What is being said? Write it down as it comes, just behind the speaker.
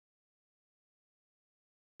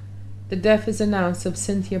The death is announced of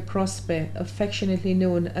Cynthia Prospere, affectionately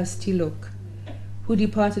known as Tiluk, who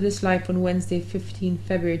departed this life on Wednesday, 15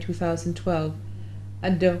 February 2012,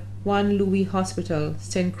 at the Juan Louis Hospital,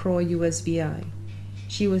 St. Croix, USVI.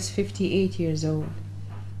 She was 58 years old.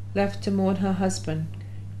 Left to mourn her husband,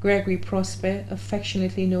 Gregory Prospere,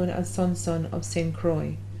 affectionately known as Son of St.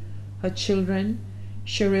 Croix. Her children,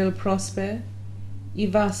 Cheryl Prospere,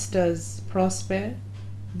 Evastas Prospere,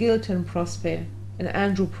 Gilton Prospere, and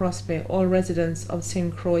Andrew Prospere, all residents of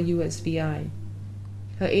St. Croix, USVI.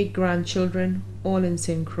 Her 8 grandchildren, all in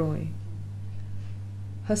St. Croix.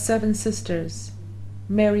 Her 7 sisters,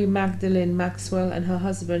 Mary Magdalene Maxwell and her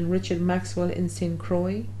husband Richard Maxwell in St.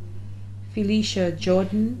 Croix, Felicia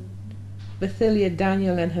Jordan, Bethilia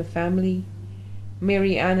Daniel and her family,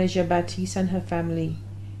 Mary Anna Jabatiste and her family,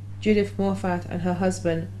 Judith Moffat and her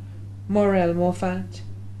husband Morel Moffat,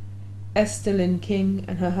 Esther Lynn King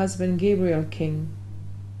and her husband Gabriel King,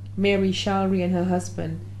 Mary Shalry and her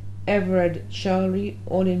husband Everard Shalry,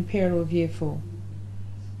 all in Pero Viejo.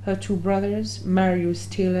 Her 2 brothers, Marius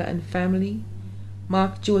Taylor and family,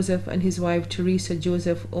 Mark Joseph and his wife Teresa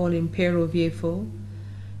Joseph, all in Pero Viejo.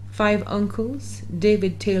 5 uncles,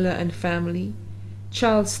 David Taylor and family,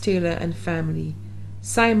 Charles Taylor and family,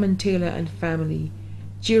 Simon Taylor and family,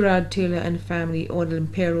 Gerard Taylor and family, all in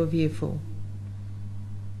Pero Viejo.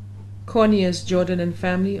 Cornelius Jordan and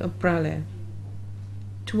family of Prale.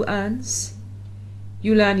 2 aunts,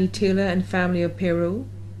 Eulani Taylor and family of Pero,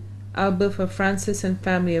 Alberta Francis and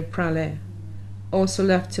family of Prale. Also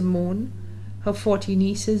left to mourn her 40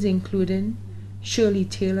 nieces, including Shirley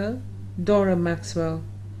Taylor, Dora Maxwell,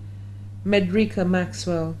 Medrika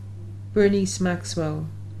Maxwell, Bernice Maxwell,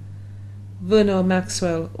 Verna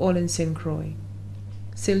Maxwell, all in St. Croix.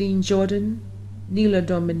 Celine Jordan, Neela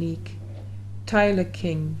Dominique, Tyler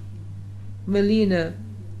King, Melina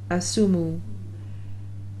Asumu,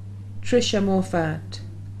 Trisha Moffat,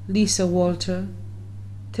 Lisa Walter,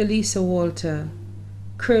 Talisa Walter,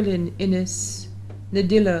 Curlin Innes,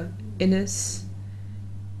 Nadilla Innes,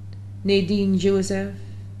 Nadine Joseph,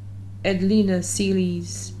 Edlina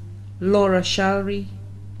Seelys, Laura Shalry,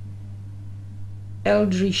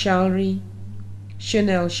 Eldry Shalry,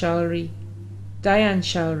 Chanel Shalry, Diane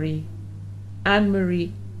Shalry,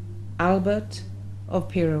 Anne-Marie Albert of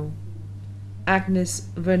Pero, Agnes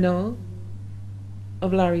Vernal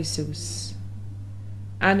of Larry Seuss,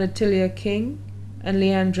 Anatilia King and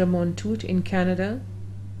Leandra Montoute in Canada,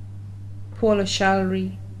 Paula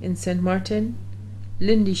Shalry in St. Martin,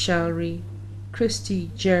 Lindy Shalry, Christy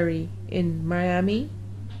Jerry in Miami,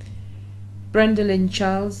 Brenda Lynn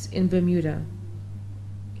Charles in Bermuda.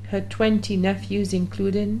 Her 20 nephews,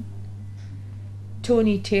 including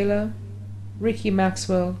Tony Taylor, Ricky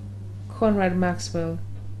Maxwell, Conrad Maxwell,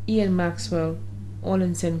 Ian Maxwell, all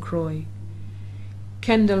in St. Croix.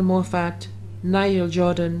 Kendall Moffat, Niall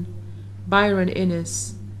Jordan, Byron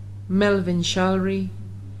Innes, Melvin Shalry,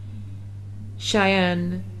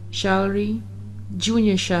 Cheyenne Shalry,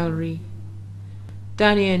 Junior Shalry,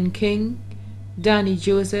 Danny N. King, Danny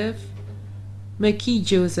Joseph, McKee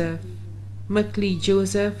Joseph, McLee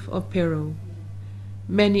Joseph of Pero.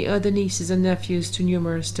 Many other nieces and nephews too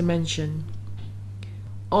numerous to mention.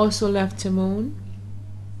 Also left to mourn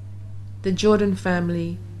the Jordan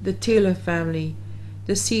family, the Taylor family,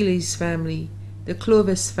 the Seelys family, the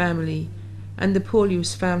Clovis family, and the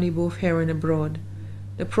Polius family, both here and abroad,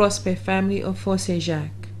 the Prosper family of Fosse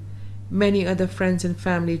Jacques, many other friends and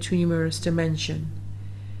family too numerous to mention.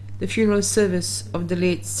 The funeral service of the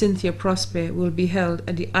late Cynthia Prospere will be held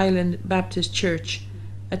at the Island Baptist Church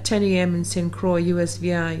at 10 a.m. in St. Croix,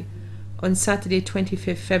 USVI, on Saturday,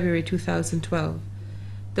 25th February 2012.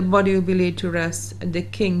 The body will be laid to rest at the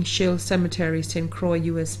King Shield Cemetery, St. Croix,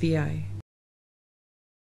 USVI.